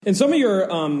In some of your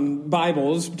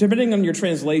Bibles, depending on your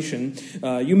translation,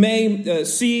 you may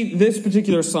see this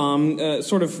particular psalm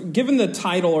sort of given the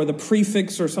title or the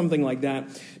prefix or something like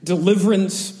that,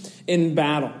 deliverance in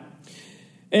battle.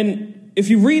 And if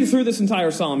you read through this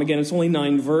entire psalm, again, it's only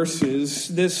 9 verses,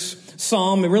 this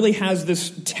psalm, it really has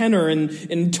this tenor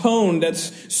and tone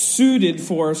that's suited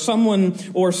for someone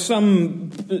or some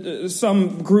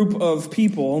group of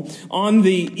people on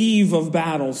the eve of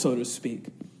battle, so to speak.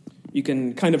 You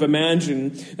can kind of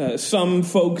imagine some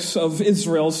folks of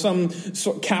Israel, some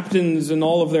captains and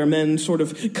all of their men sort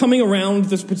of coming around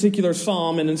this particular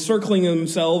psalm and encircling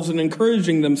themselves and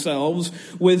encouraging themselves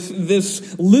with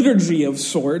this liturgy of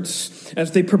sorts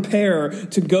as they prepare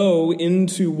to go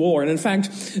into war. And in fact,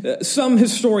 some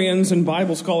historians and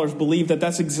Bible scholars believe that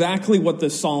that's exactly what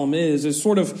this psalm is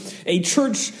sort of a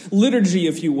church liturgy,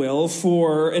 if you will,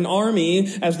 for an army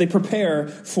as they prepare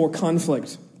for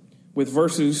conflict, with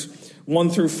verses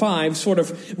 1 through 5 sort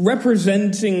of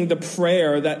representing the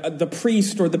prayer that the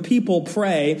priest or the people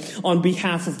pray on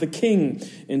behalf of the king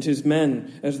and his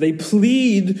men as they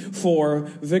plead for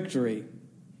victory.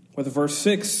 With verse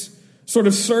 6 sort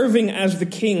of serving as the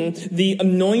king, the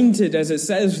anointed, as it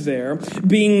says there,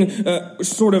 being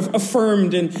sort of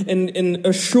affirmed and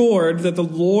assured that the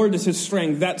Lord is his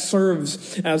strength. That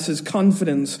serves as his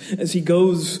confidence as he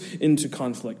goes into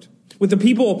conflict. With the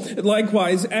people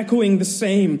likewise echoing the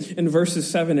same in verses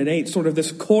 7 and 8, sort of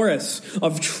this chorus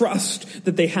of trust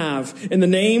that they have in the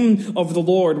name of the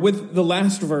Lord, with the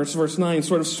last verse, verse 9,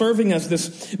 sort of serving as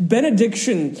this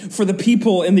benediction for the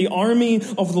people in the army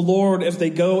of the Lord as they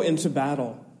go into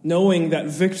battle, knowing that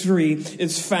victory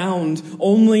is found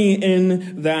only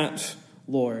in that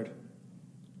Lord.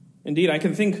 Indeed, I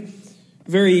can think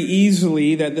very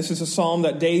easily that this is a psalm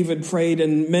that David prayed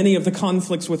in many of the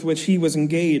conflicts with which he was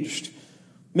engaged.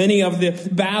 Many of the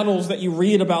battles that you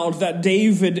read about that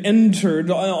David entered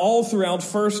all throughout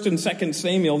 1st and 2nd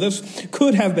Samuel. This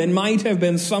might have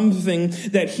been something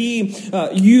that he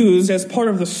used as part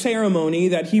of the ceremony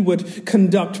that he would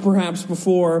conduct perhaps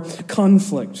before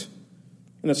conflict.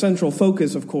 And the central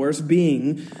focus, of course,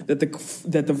 being that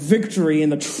the victory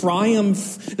and the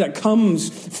triumph that comes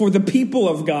for the people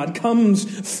of God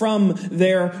comes from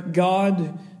their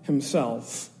God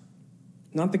himself.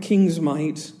 Not the king's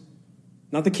might,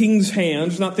 not the king's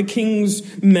hands, not the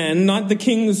king's men, not the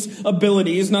king's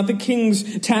abilities, not the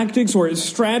king's tactics or his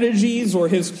strategies or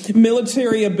his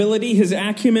military ability, his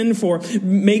acumen for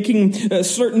making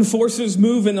certain forces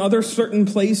move in other certain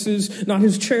places, not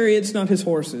his chariots, not his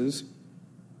horses.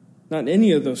 Not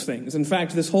any of those things. In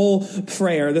fact, this whole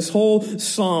prayer, this whole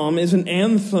psalm is an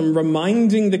anthem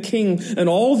reminding the king and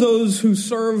all those who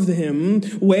serve him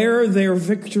where their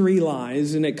victory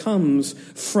lies, and it comes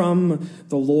from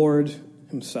the Lord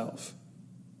himself.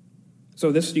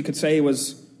 So this, you could say,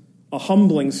 was a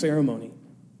humbling ceremony.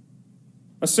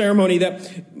 A ceremony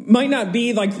that might not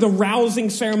be like the rousing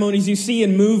ceremonies you see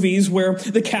in movies where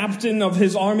the captain of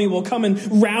his army will come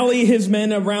and rally his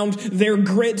men around their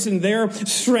grit and their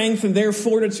strength and their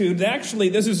fortitude. Actually,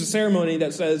 this is a ceremony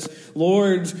that says,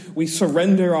 Lord, we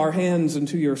surrender our hands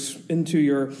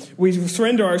we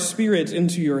surrender our spirit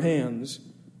into your hands.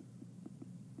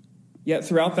 Yet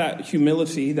throughout that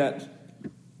humility that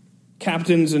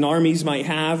captains and armies might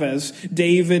have, as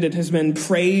David and his men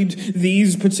prayed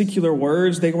these particular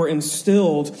words, they were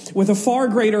instilled with a far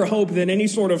greater hope than any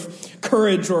sort of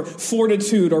courage or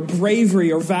fortitude or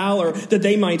bravery or valor that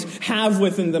they might have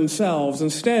within themselves.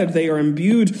 Instead, they are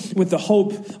imbued with the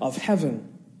hope of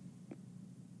heaven.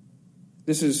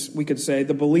 This is, we could say,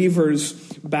 the believer's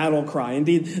battle cry.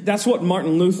 Indeed, that's what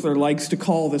Martin Luther likes to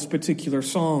call this particular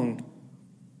song.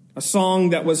 A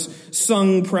song that was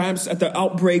sung perhaps at the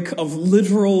outbreak of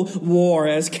literal war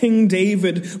as King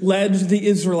David led the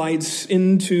Israelites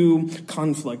into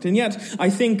conflict. And yet, I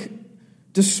think,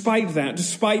 despite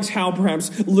how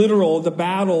perhaps literal the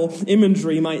battle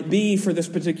imagery might be for this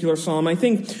particular psalm, I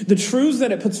think the truths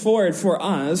that it puts forward for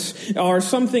us are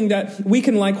something that we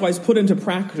can likewise put into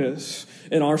practice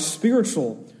in our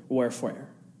spiritual warfare.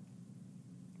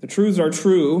 The truths are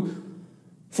true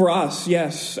for us,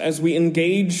 yes, as we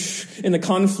engage in the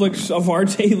conflicts of our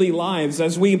daily lives,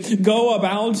 as we go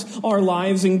about our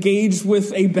lives engaged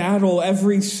with a battle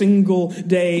every single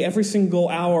day, every single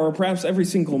hour, or perhaps every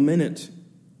single minute.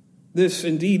 This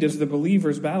indeed is the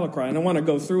believer's battle cry, and I want to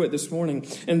go through it this morning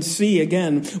and see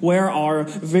again where our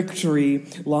victory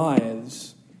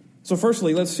lies. So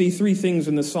firstly, let's see 3 things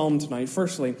in this psalm tonight.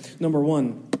 Firstly, number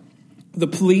 1, the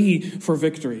plea for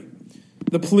victory.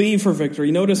 The plea for victory.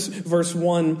 Notice verse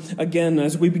 1 again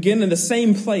as we begin in the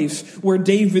same place where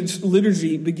David's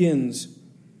liturgy begins.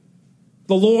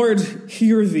 The Lord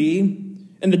hear thee,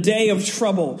 In the day of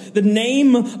trouble, the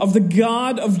name of the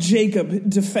God of Jacob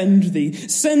defend thee.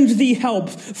 Send thee help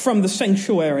from the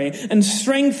sanctuary and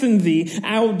strengthen thee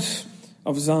out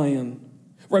of Zion.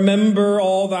 Remember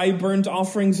all thy burnt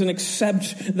offerings and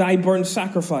accept thy burnt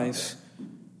sacrifice.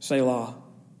 Selah.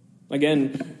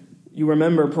 Again, you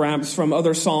remember perhaps from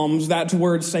other Psalms, that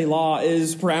word Selah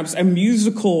is perhaps a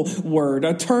musical word,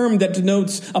 a term that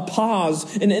denotes a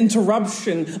pause, an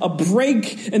interruption, a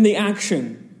break in the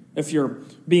action. If you're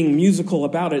being musical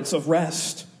about it, it's a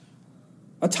rest.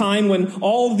 A time when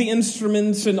all of the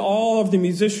instruments and all of the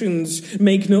musicians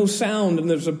make no sound and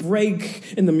there's a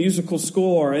break in the musical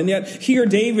score. And yet here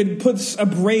David puts a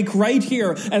break right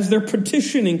here as they're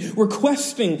petitioning,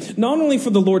 requesting not only for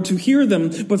the Lord to hear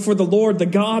them, but for the Lord, the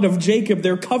God of Jacob,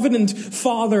 their covenant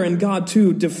father and God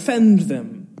to defend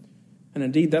them. And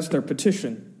indeed, that's their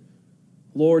petition.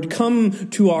 Lord, come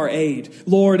to our aid.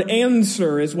 Lord,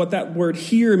 answer is what that word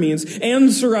here means.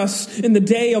 Answer us in the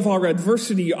day of our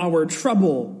adversity, our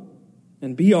trouble,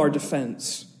 and be our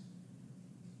defense.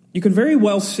 You can very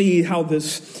well see how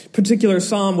this particular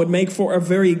psalm would make for a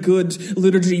very good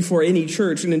liturgy for any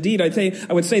church. And indeed,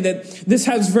 I would say that this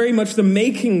has very much the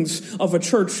makings of a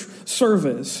church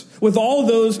service, with all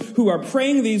those who are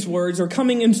praying these words or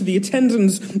coming into the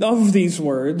attendance of these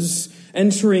words,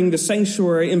 entering the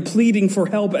sanctuary and pleading for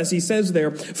help, as he says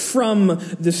there, from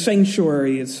the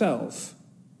sanctuary itself.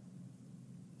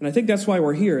 And I think that's why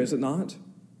we're here, is it not?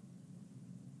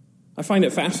 I find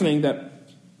it fascinating that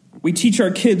we teach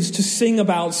our kids to sing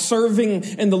about serving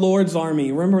in the Lord's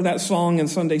army. Remember that song in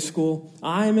Sunday school?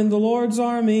 I'm in the Lord's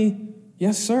army.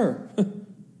 Yes, sir.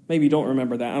 Maybe you don't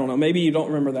remember that. I don't know. Maybe you don't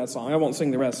remember that song. I won't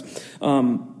sing the rest.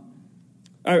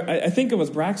 I think it was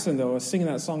Braxton, though, was singing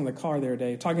that song in the car the other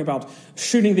day, talking about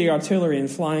shooting the artillery and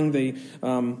flying the,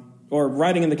 or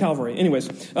riding in the cavalry. Anyways,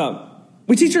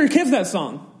 we teach our kids that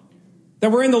song,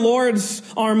 that we're in the Lord's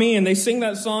army, and they sing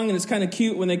that song, and it's kind of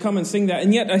cute when they come and sing that.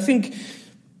 And yet, I think,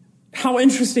 how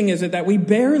interesting is it that we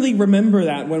barely remember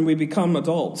that when we become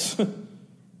adults?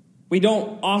 We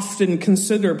don't often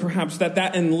consider, perhaps,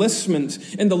 that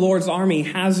enlistment in the Lord's army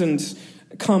hasn't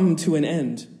come to an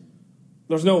end.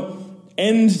 There's no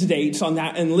end dates on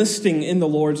that enlisting in the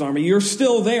Lord's army. You're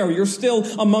still there. You're still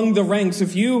among the ranks.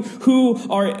 If you who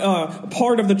are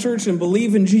part of the church and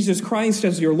believe in Jesus Christ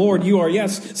as your Lord, you are,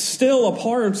 yes, still a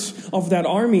part of that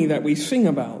army that we sing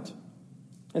about.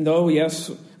 And though,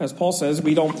 yes, as Paul says,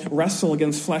 we don't wrestle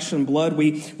against flesh and blood.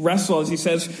 We wrestle, as he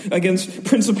says, against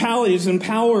principalities and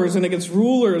powers and against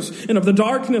rulers and of the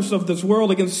darkness of this world,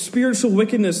 against spiritual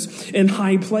wickedness in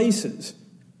high places.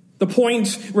 The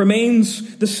point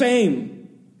remains the same.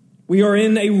 We are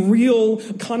in a real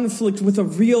conflict with a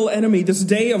real enemy. This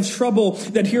day of trouble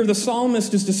that here the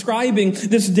psalmist is describing,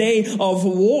 this day of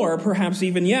war, perhaps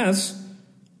even, yes,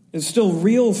 is still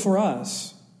real for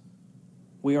us.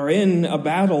 We are in a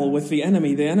battle with the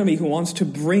enemy who wants to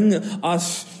bring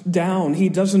us down. He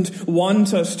doesn't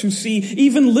want us to see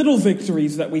even little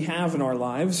victories that we have in our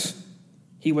lives.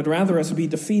 He would rather us be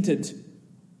defeated.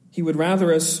 He would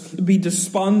rather us be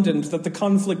despondent that the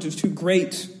conflict is too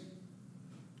great.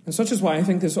 And such is why I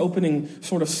think this opening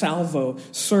sort of salvo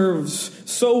serves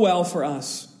so well for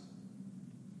us.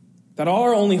 That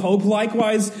our only hope,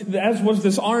 likewise, as was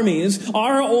this army's,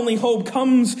 our only hope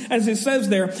comes, as it says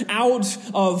there, out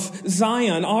of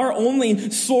Zion. Our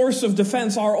only source of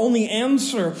defense, our only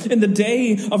answer in the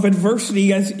day of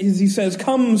adversity, as he says,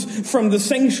 comes from the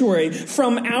sanctuary,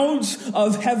 from out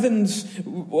of heaven's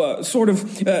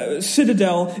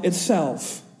citadel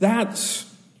itself.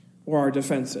 That's where our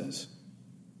defense is.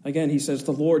 Again, he says,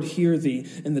 the Lord hear thee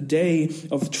in the day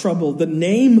of trouble. The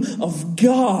name of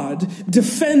God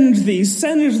defend thee,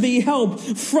 send thee help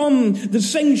from the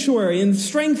sanctuary, and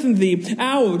strengthen thee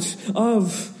out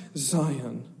of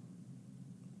Zion.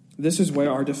 This is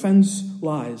where our defense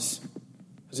lies.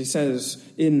 As he says,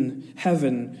 in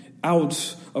heaven,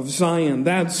 out of Zion.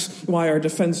 That's why our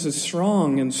defense is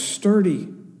strong and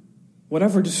sturdy.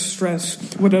 Whatever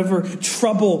distress, whatever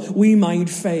trouble we might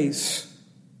face.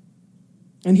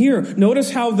 And here, notice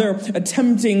how they're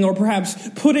attempting or perhaps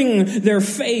putting their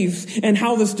faith and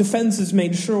how this defense is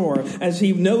made sure. As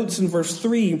he notes in verse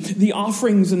 3, the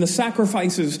offerings and the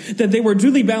sacrifices that they were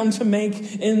duly bound to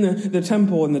make in the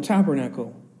temple and the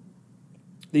tabernacle.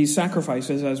 These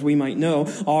sacrifices, as we might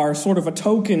know, are sort of a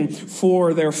token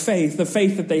for their faith, the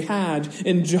faith that they had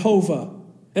in Jehovah.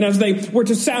 And as they were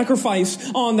to sacrifice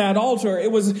on that altar,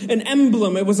 it was an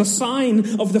emblem, it was a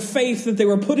sign of the faith that they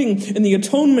were putting in the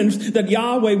atonement that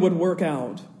Yahweh would work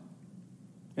out.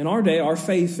 In our day, our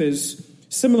faith is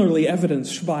similarly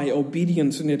evidenced by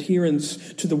obedience and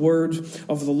adherence to the word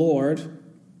of the Lord.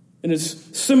 And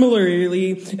it's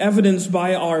similarly evidenced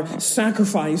by our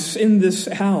sacrifice in this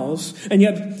house. And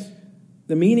yet,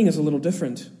 the meaning is a little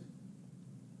different.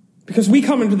 Because we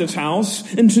come into this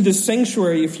house, into this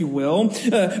sanctuary, if you will,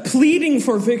 pleading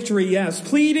for victory, yes,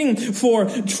 pleading for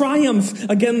triumph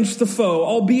against the foe,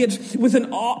 albeit with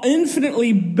an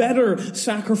infinitely better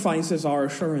sacrifice as our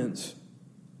assurance.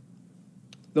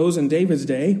 Those in David's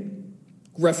day,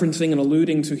 referencing and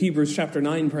alluding to Hebrews chapter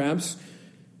 9 perhaps,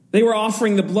 they were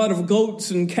offering the blood of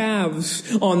goats and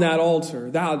calves on that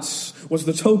altar. That was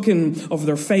the token of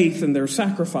their faith and their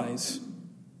sacrifice.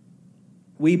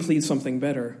 We plead something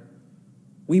better.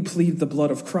 We plead the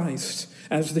blood of Christ,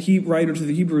 as the writer to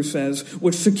the Hebrews says,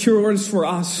 which secures for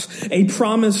us a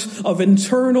promise of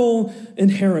eternal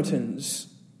inheritance.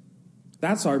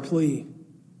 That's our plea.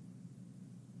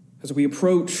 As we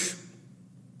approach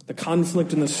the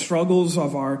conflict and the struggles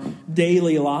of our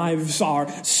daily lives, our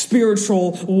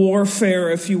spiritual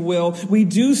warfare, if you will, we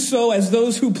do so as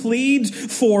those who plead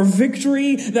for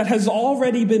victory that has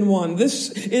already been won. This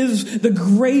is the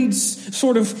great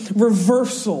sort of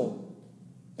reversal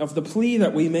of the plea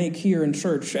that we make here in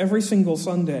church every single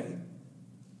Sunday.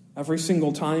 Every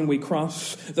single time we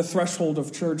cross the threshold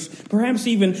of church, perhaps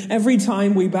even every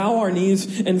time we bow our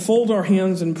knees and fold our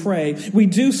hands and pray, we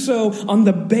do so on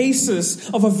the basis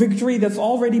of a victory that's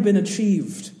already been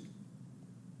achieved.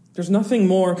 There's nothing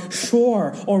more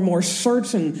sure or more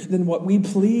certain than what we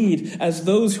plead as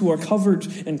those who are covered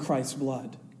in Christ's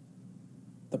blood.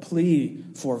 The plea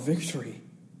for victory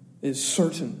is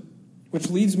certain, which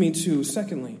leads me to,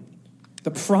 secondly,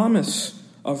 the promise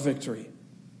of victory.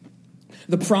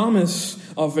 The promise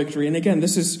of victory. And again,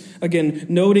 this is,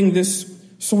 noting this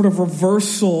sort of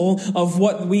reversal of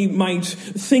what we might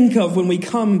think of when we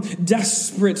come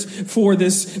desperate for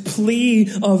this plea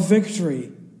of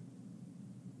victory.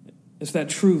 It's that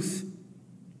truth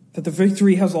that the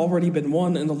victory has already been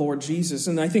won in the Lord Jesus.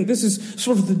 And I think this is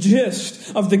sort of the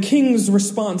gist of the king's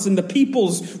response and the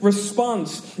people's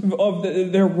response of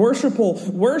their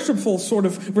worshipful sort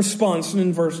of response. And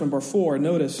in verse number 4,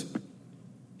 notice,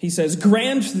 he says,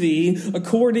 "Grant thee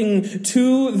according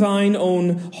to thine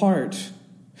own heart,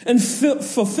 and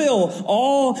fulfill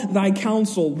all thy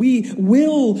counsel. We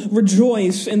will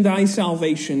rejoice in thy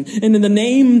salvation. And in the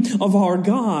name of our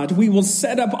God, we will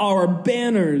set up our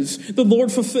banners. The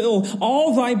Lord fulfill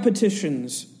all thy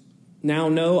petitions. Now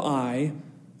know I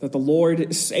that the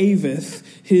Lord saveth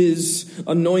his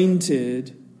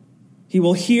anointed. He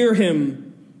will hear him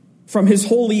from his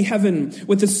holy heaven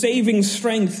with the saving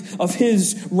strength of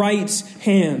his right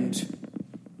hand."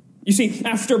 You see,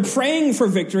 after praying for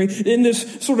victory, in this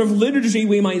sort of liturgy,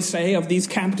 we might say, of these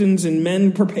captains and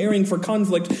men preparing for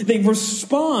conflict, they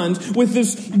respond with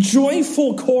this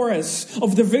joyful chorus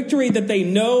of the victory that they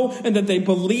know and that they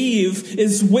believe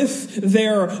is with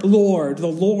their Lord, the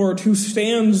Lord who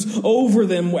stands over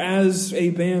them as a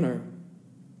banner.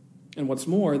 And what's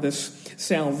more, this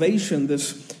salvation,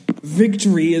 this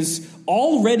victory is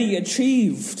already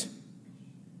achieved.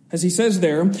 As he says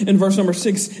there in verse number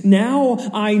 6, "Now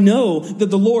I know that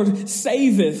the Lord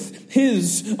saveth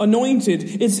his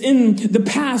anointed." It's in the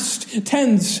past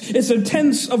tense. It's a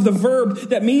tense of the verb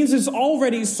that means it's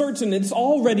already certain. It's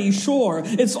already sure.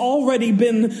 It's already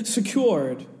been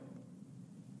secured.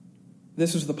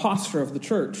 This is the posture of the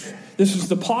church. This is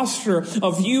the posture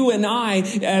of you and I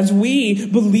as we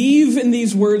believe in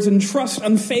these words and trust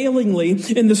unfailingly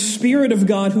in the Spirit of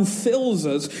God who fills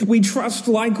us. We trust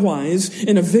likewise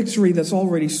in a victory that's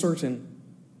already certain,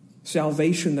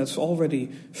 salvation that's already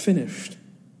finished.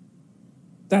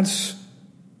 That's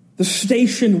the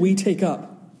station we take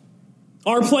up.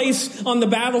 Our place on the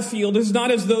battlefield is not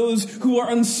as those who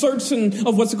are uncertain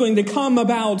of what's going to come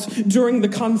about during the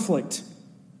conflict.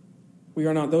 We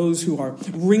are not those who are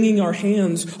wringing our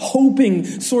hands, hoping,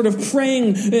 sort of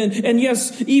praying, and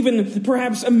yes, even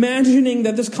perhaps imagining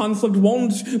that this conflict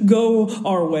won't go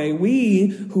our way. We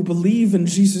who believe in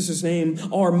Jesus' name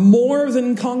are more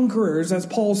than conquerors, as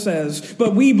Paul says,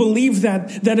 but we believe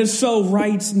that is so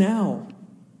right now.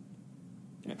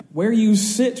 Where you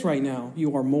sit right now,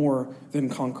 you are more than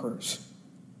conquerors.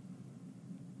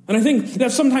 And I think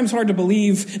that's sometimes hard to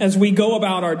believe as we go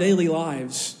about our daily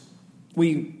lives.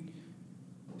 We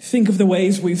think of the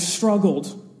ways we've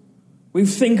struggled. We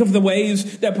think of the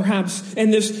ways that perhaps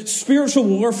in this spiritual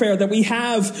warfare that we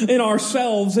have in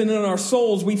ourselves and in our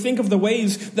souls, we think of the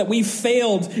ways that we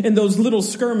failed in those little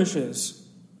skirmishes.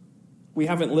 We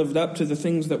haven't lived up to the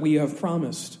things that we have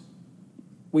promised.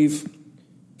 We've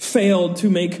failed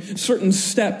to make certain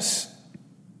steps.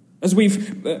 As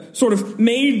we've sort of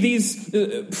made these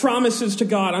promises to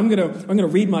God, I'm going to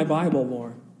read my Bible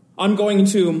more. I'm going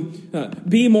to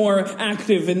be more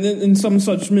active in some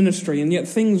such ministry, and yet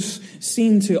things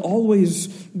seem to always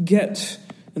get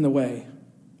in the way.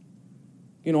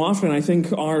 Often I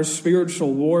think our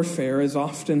spiritual warfare is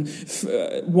often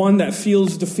one that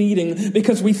feels defeating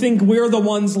because we think we're the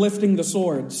ones lifting the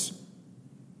swords.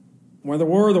 Whether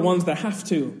we're the ones that have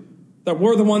to. That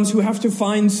we're the ones who have to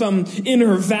find some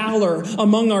inner valor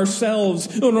among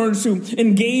ourselves in order to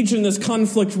engage in this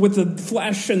conflict with the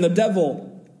flesh and the devil.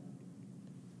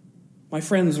 My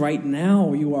friends, right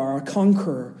now you are a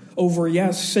conqueror over,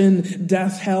 yes, sin,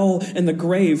 death, hell, and the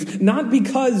grave. Not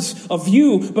because of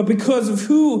you, but because of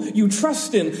who you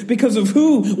trust in. Because of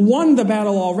who won the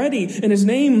battle already. And his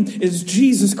name is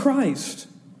Jesus Christ.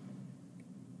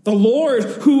 The Lord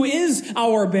who is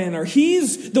our banner.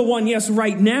 He's the one, yes,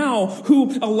 right now,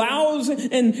 who allows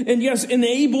and yes,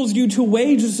 enables you to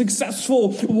wage a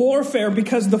successful warfare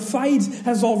because the fight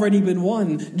has already been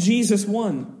won. Jesus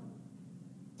won.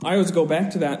 I always go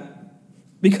back to that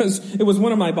because it was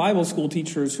one of my Bible school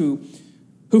teachers who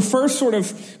first sort of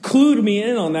clued me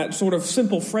in on that sort of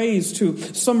simple phrase to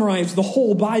summarize the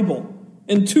whole Bible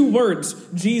in 2 words: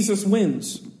 Jesus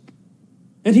wins.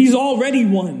 And he's already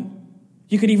won.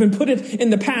 You could even put it in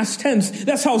the past tense.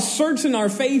 That's how certain our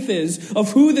faith is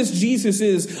of who this Jesus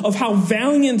is, of how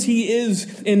valiant he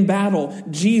is in battle.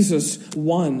 Jesus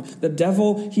won. The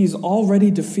devil, he's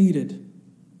already defeated.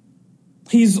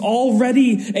 He's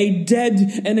already a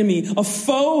dead enemy, a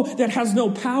foe that has no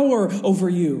power over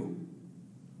you.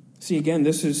 See, again,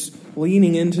 this is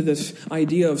leaning into this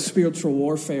idea of spiritual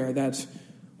warfare, that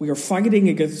we are fighting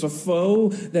against a foe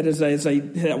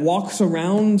that walks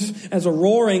around as a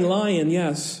roaring lion,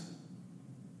 yes.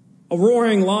 A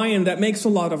roaring lion that makes a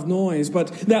lot of noise. But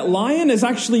that lion is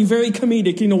actually very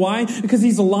comedic. You know why? Because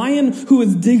he's a lion who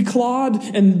is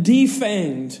declawed and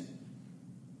defanged.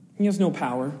 He has no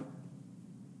power.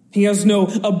 He has no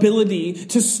ability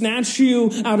to snatch you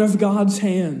out of God's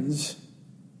hands.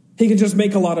 He can just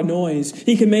make a lot of noise.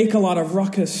 He can make a lot of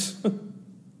ruckus.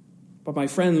 But my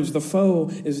friends, the foe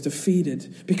is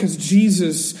defeated because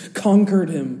Jesus conquered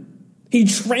him. He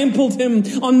trampled him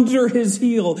under his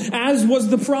heel, as was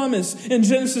the promise in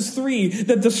Genesis 3,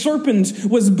 that the serpent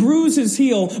was bruise his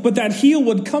heel, but that heel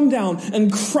would come down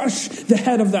and crush the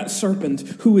head of that serpent,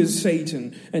 who is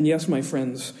Satan. And yes, my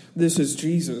friends, this is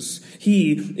Jesus.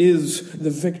 He is the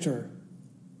victor.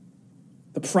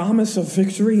 The promise of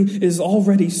victory is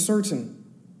already certain.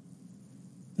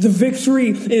 The victory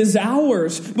is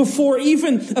ours before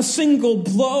even a single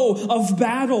blow of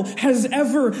battle has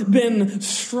ever been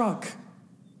struck.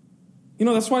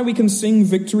 That's why we can sing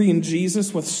victory in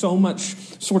Jesus with so much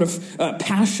sort of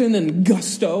passion and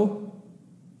gusto.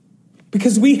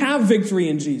 Because we have victory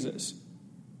in Jesus.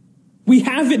 We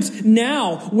have it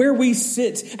now where we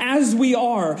sit, as we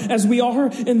are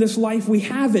in this life. We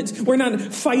have it. We're not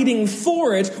fighting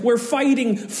for it. We're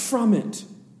fighting from it.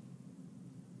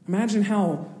 Imagine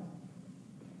how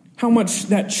much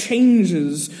that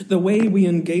changes the way we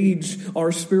engage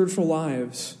our spiritual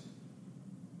lives.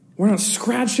 We're not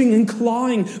scratching and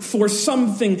clawing for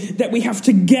something that we have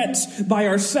to get by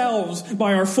ourselves,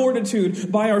 by our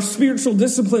fortitude, by our spiritual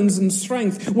disciplines and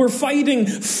strength. We're fighting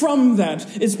from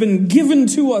that. It's been given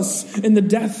to us in the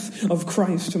death of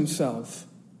Christ himself.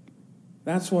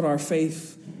 That's what our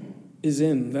faith is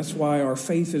in. That's why our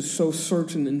faith is so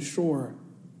certain and sure.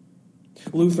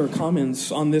 Luther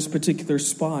comments on this particular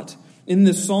spot. In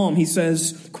this psalm, he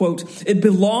says, quote, "It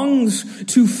belongs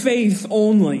to faith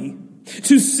only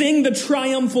to sing the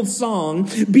triumphal song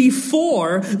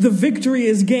before the victory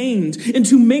is gained, and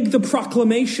to make the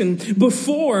proclamation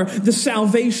before the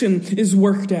salvation is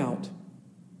worked out."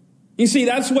 You see,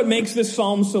 that's what makes this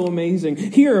psalm so amazing.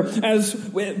 Here,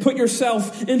 put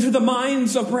yourself into the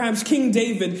minds of perhaps King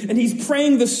David, and he's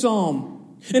praying this psalm.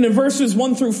 And in verses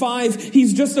 1 through 5,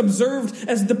 he's just observed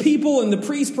as the people and the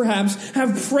priests perhaps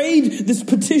have prayed this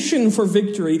petition for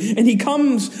victory. And he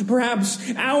comes perhaps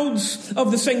out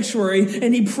of the sanctuary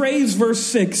and he prays verse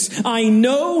 6, "I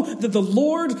know that the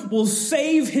Lord will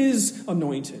save his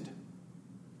anointed."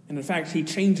 And in fact, he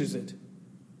changes it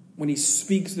when he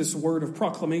speaks this word of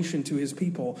proclamation to his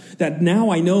people, that now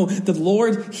I know that the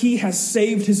Lord, he has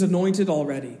saved his anointed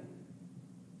already.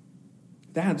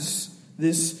 That's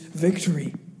this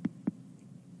victory.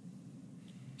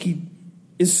 He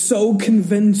is so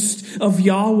convinced of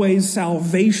Yahweh's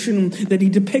salvation that he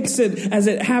depicts it as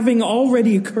it having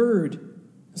already occurred.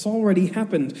 It's already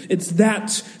happened. It's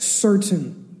that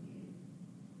certain.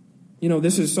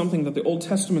 This is something that the Old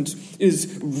Testament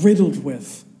is riddled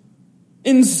with.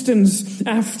 Instance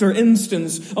after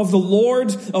instance of the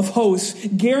Lord of hosts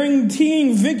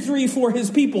guaranteeing victory for his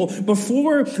people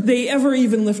before they ever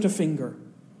even lift a finger.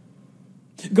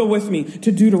 Go with me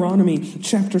to Deuteronomy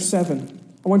chapter 7.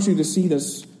 I want you to see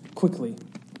this quickly.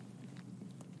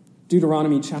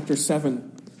 Deuteronomy chapter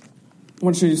 7. I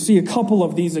want you to see a couple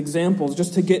of these examples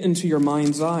just to get into your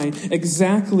mind's eye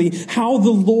exactly how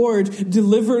the Lord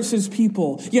delivers his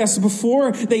people. Yes,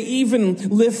 before they even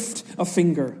lift a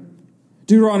finger.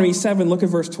 Deuteronomy 7, look at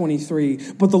verse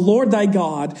 23. But the Lord thy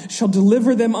God shall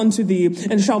deliver them unto thee,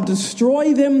 and shall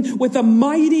destroy them with a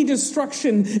mighty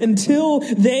destruction until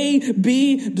they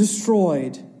be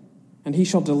destroyed. And he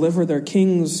shall deliver their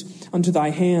kings unto thy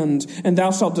hand, and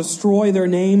thou shalt destroy their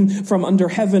name from under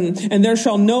heaven, and there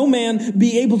shall no man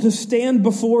be able to stand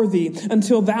before thee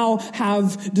until thou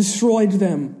have destroyed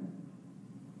them.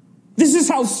 This is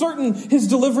how certain his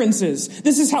deliverance is.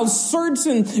 This is how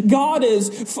certain God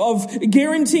is of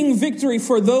guaranteeing victory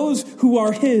for those who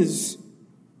are his.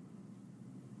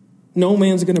 No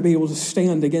man's going to be able to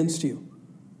stand against you.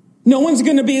 No one's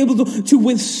going to be able to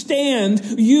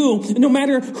withstand you. No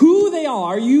matter who they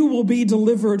are, you will be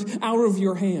delivered out of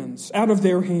your hands, out of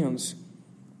their hands.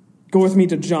 Go with me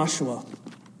to Joshua.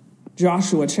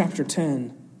 Joshua chapter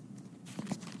 10.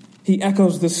 He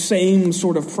echoes the same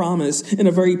sort of promise in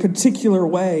a very particular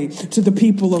way to the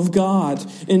people of God,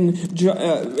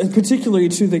 particularly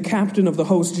to the captain of the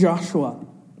host, Joshua.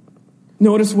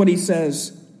 Notice what he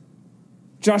says.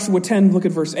 Joshua 10, look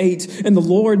at verse 8. And the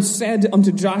Lord said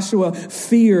unto Joshua,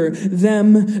 fear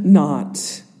them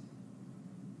not,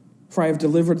 for I have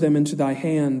delivered them into thy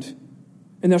hand,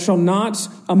 and there shall not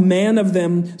a man of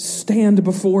them stand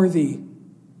before thee.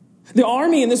 The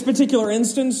army in this particular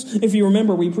instance, if you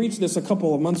remember, we preached this a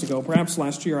couple of months ago, perhaps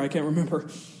last year, I can't remember.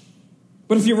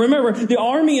 But if you remember, the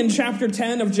army in chapter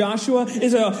 10 of Joshua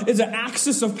is an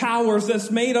axis of powers that's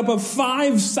made up of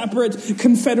 5 separate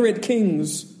Confederate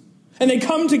kings. And they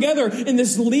come together in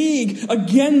this league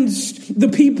against the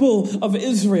people of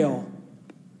Israel.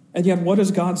 And yet, what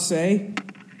does God say?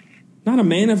 Not a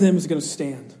man of them is going to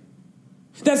stand.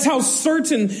 That's how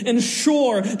certain and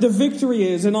sure the victory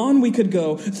is. And on we could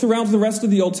go throughout the rest of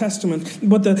the Old Testament.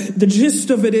 But the gist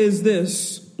of it is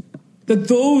this: that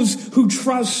those who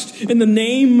trust in the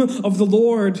name of the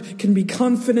Lord can be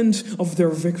confident of their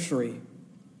victory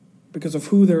because of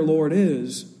who their Lord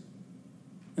is.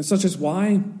 And such is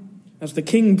why, as the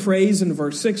king prays in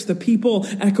verse 6, the people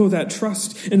echo that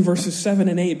trust in verses 7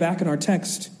 and 8 back in our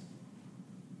text.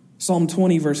 Psalm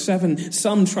 20, verse 7,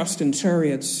 some trust in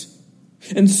chariots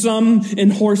and some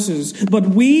in horses, but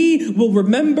we will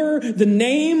remember the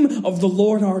name of the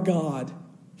Lord our God.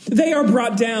 They are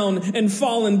brought down and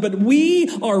fallen, but we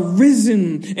are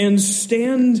risen and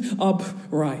stand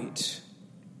upright.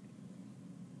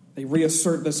 They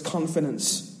reassert this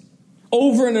confidence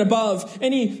over and above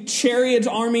any chariot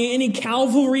army, any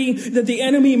cavalry that the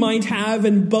enemy might have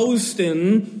and boast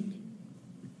in.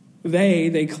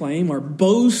 They claim, are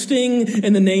boasting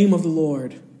in the name of the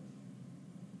Lord.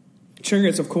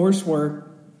 Chariots, of course, were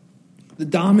the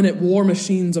dominant war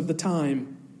machines of the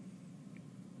time.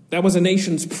 That was a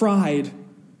nation's pride.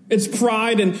 Its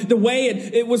pride and the way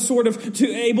it was sort of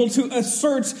able to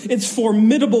assert its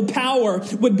formidable power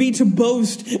would be to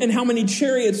boast in how many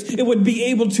chariots it would be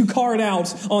able to cart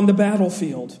out on the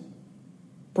battlefield.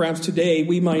 Perhaps today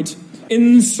we might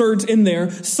insert in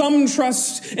there some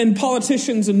trust in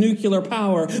politicians and nuclear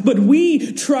power, but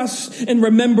we trust and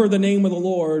remember the name of the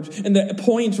Lord, and the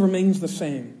point remains the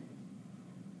same.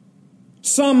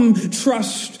 Some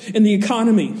trust in the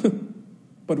economy,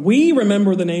 but we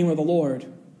remember the name of the Lord,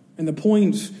 and the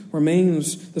point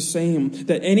remains the same,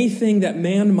 that anything that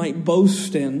man might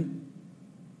boast in,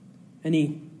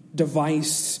 any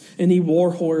device, any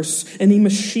war horse, any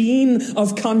machine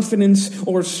of confidence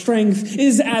or strength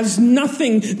is as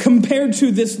nothing compared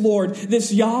to this Lord,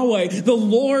 this Yahweh, the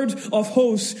Lord of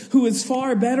hosts, who is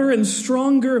far better and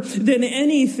stronger than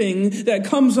anything that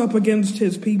comes up against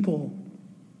his people.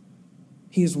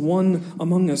 He is one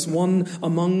among us, one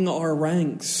among our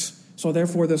ranks. So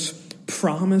therefore this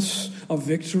promise of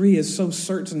victory is so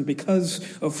certain because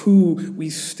of who we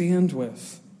stand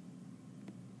with.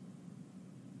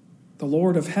 The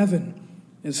Lord of heaven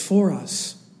is for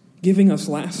us, giving us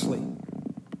lastly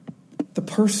the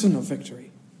person of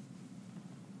victory.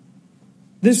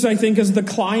 This, I think, is the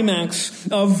climax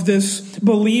of this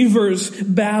believer's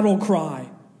battle cry.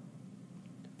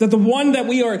 That the one that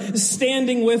we are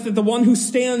standing with, that the one who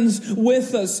stands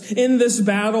with us in this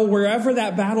battle, wherever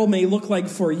that battle may look like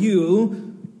for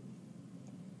you,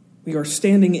 we are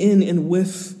standing in and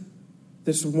with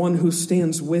this one who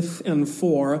stands with and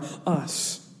for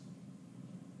us.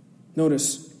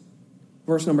 Notice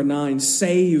verse number 9,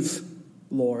 save,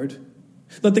 Lord.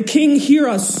 Let the King hear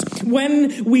us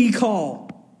when we call.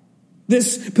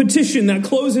 This petition that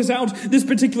closes out this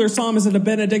particular psalm is a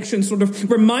benediction, sort of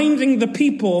reminding the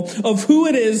people of who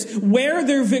it is, where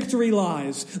their victory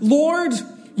lies. Lord,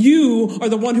 you are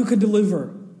the one who can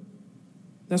deliver.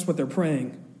 That's what they're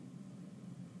praying.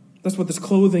 That's what this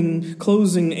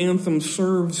closing anthem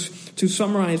serves to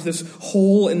summarize this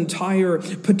whole entire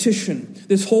petition,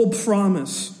 this whole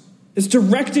promise. It's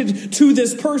directed to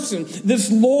this person,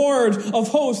 this Lord of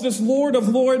hosts, this Lord of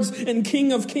lords and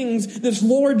King of kings, this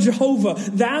Lord Jehovah.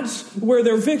 That's where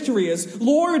their victory is.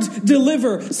 Lord,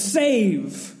 deliver,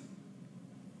 save.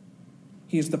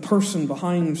 He is the person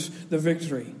behind the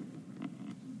victory.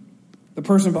 The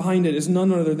person behind it is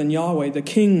none other than Yahweh, the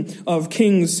King of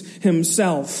kings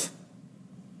himself.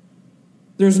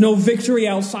 There's no victory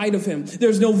outside of him.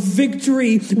 There's no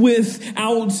victory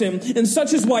without him. And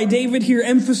such is why David here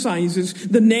emphasizes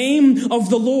the name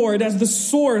of the Lord as the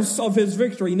source of his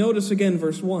victory. Notice again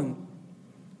verse 1.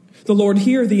 The Lord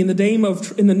hear thee in the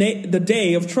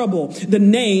day of trouble. The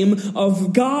name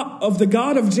of the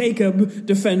God of Jacob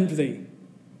defend thee.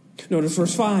 Notice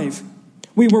verse 5.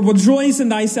 We will rejoice in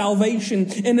thy salvation,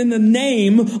 and in the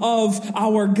name of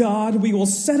our God we will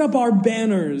set up our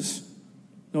banners.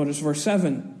 Notice verse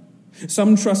 7.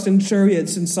 Some trust in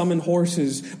chariots and some in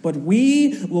horses, but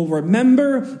we will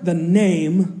remember the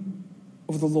name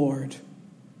of the Lord.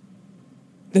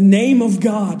 The name of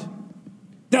God.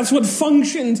 That's what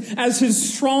functioned as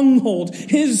his stronghold,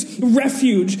 his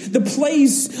refuge, the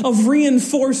place of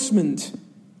reinforcement.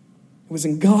 It was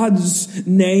in God's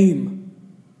name.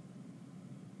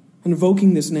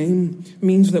 Invoking this name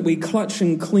means that we clutch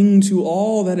and cling to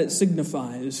all that it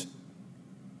signifies.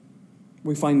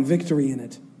 We find victory in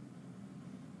it.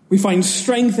 We find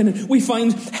strength in it. We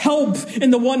find help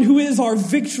in the one who is our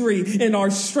victory and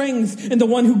our strength, and the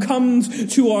one who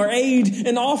comes to our aid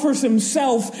and offers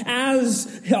himself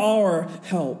as our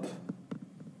help.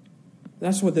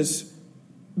 That's what this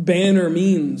banner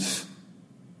means.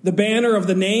 The banner of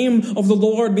the name of the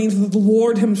Lord means that the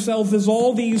Lord himself is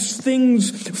all these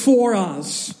things for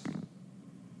us.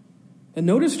 And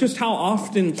notice just how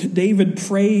often David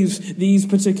prays these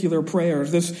particular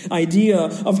prayers, this idea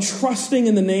of trusting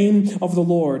in the name of the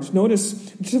Lord.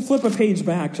 Notice, just flip a page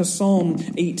back to Psalm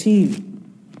 18.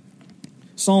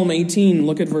 Psalm 18,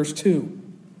 look at verse 2.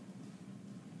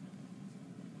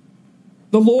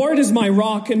 The Lord is my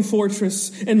rock and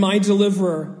fortress and my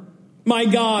deliverer, my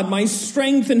God, my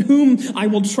strength in whom I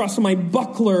will trust, my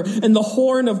buckler and the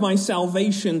horn of my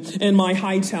salvation and my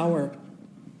high tower.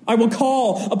 I will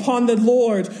call upon the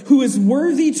Lord who is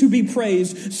worthy to be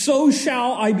praised. So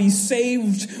shall I be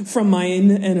saved from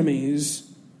mine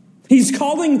enemies. He's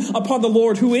calling upon the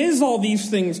Lord who is all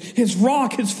these things. His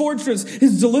rock, his fortress,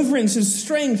 his deliverance, his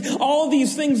strength. All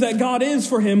these things that God is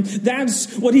for him.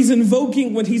 That's what he's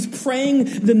invoking when he's praying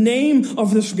the name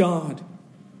of this God.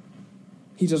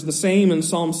 He does the same in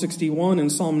Psalm 61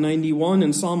 and Psalm 91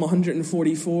 and Psalm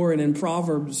 144 and in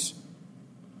Proverbs.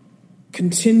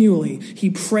 Continually, he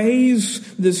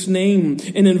prays this name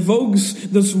and invokes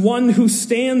this one who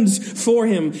stands for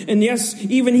him. And yes,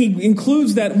 even he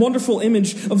includes that wonderful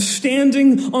image of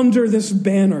standing under this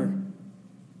banner.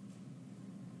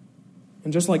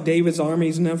 And just like David's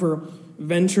armies never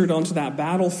ventured onto that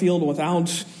battlefield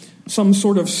without some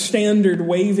sort of standard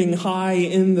waving high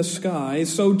in the sky,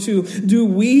 so too do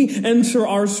we enter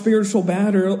our spiritual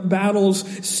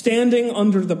battles standing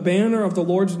under the banner of the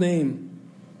Lord's name.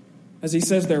 As he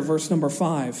says there, verse number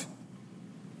 5,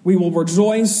 we will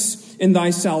rejoice in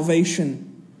thy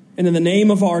salvation, and in the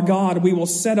name of our God we will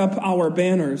set up our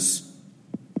banners.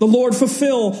 The Lord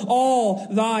fulfill all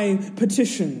thy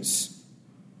petitions.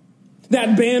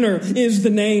 That banner is the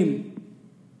name.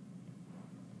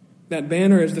 That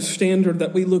banner is the standard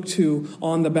that we look to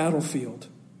on the battlefield.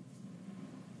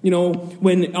 You know,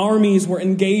 when armies were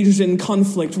engaged in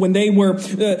conflict, when they were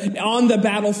on the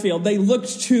battlefield, they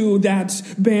looked to that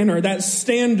banner, that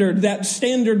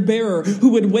standard bearer who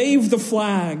would wave the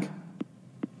flag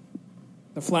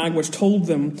which told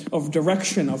them of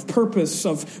direction, of purpose,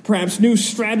 of perhaps new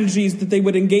strategies that they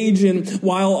would engage in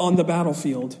while on the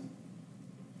battlefield.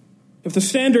 If the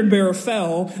standard bearer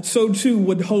fell, so too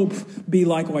would hope be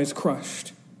likewise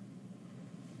crushed.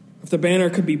 If the banner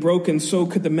could be broken, so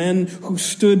could the men who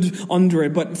stood under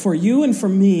it. But for you and for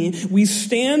me, we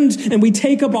stand and we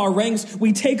take up our ranks,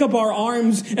 we take up our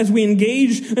arms as we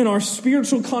engage in our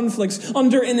spiritual conflicts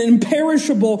under an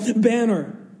imperishable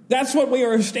banner. That's what we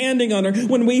are standing under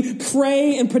when we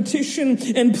pray and petition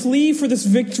and plead for this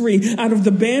victory out of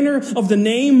the banner of the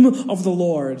name of the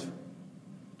Lord.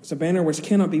 It's a banner which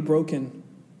cannot be broken,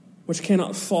 which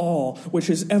cannot fall, which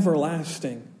is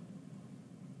everlasting.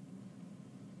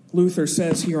 Luther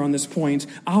says here on this point,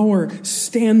 our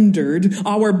standard,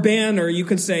 our banner, you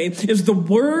could say, is the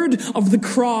word of the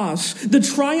cross, the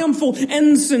triumphal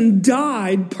ensign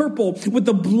dyed purple with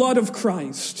the blood of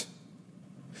Christ.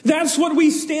 That's what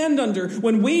we stand under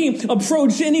when we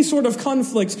approach any sort of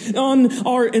conflict in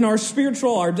our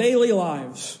spiritual, our daily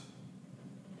lives.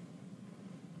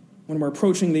 When we're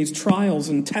approaching these trials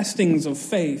and testings of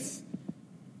faith,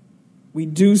 we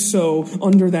do so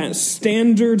under that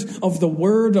standard of the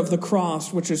word of the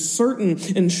cross, which is certain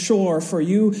and sure for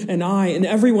you and I and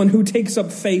everyone who takes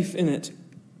up faith in it.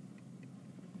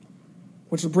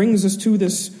 Which brings us to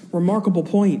this remarkable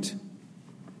point.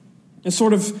 It's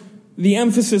sort of the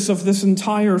emphasis of this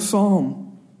entire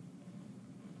psalm.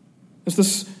 It's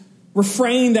this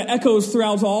refrain that echoes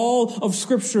throughout all of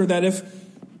Scripture that if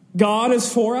God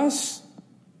is for us,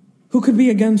 who could be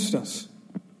against us?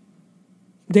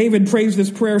 David prays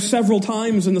this prayer several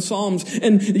times in the Psalms.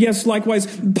 And yes, likewise,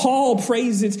 Paul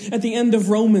prays it at the end of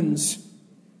Romans.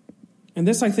 And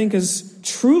this, I think, is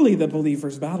truly the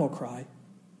believer's battle cry.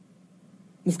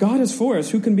 If God is for us,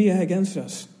 who can be against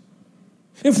us?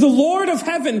 If the Lord of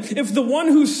heaven, if the one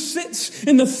who sits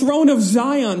in the throne of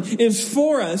Zion is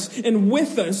for us and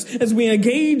with us as we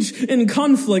engage in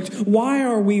conflict, why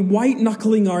are we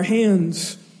white-knuckling our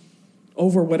hands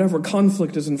over whatever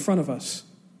conflict is in front of us?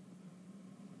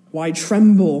 Why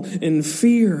tremble in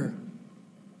fear?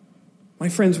 My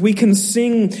friends, we can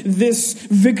sing this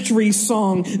victory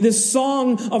song, this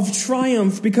song of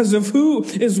triumph because of who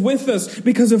is with us,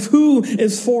 because of who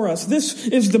is for us. This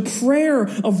is the prayer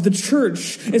of the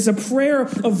church. It's a prayer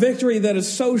of victory that is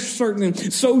so certain,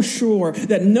 so sure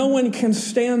that no one can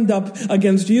stand up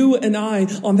against you and I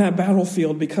on that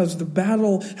battlefield because the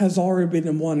battle has already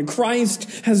been won.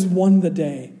 Christ has won the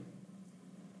day.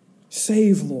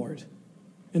 Save, Lord.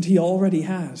 And he already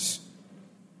has.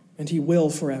 And he will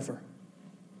forever.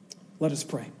 Let us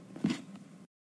pray.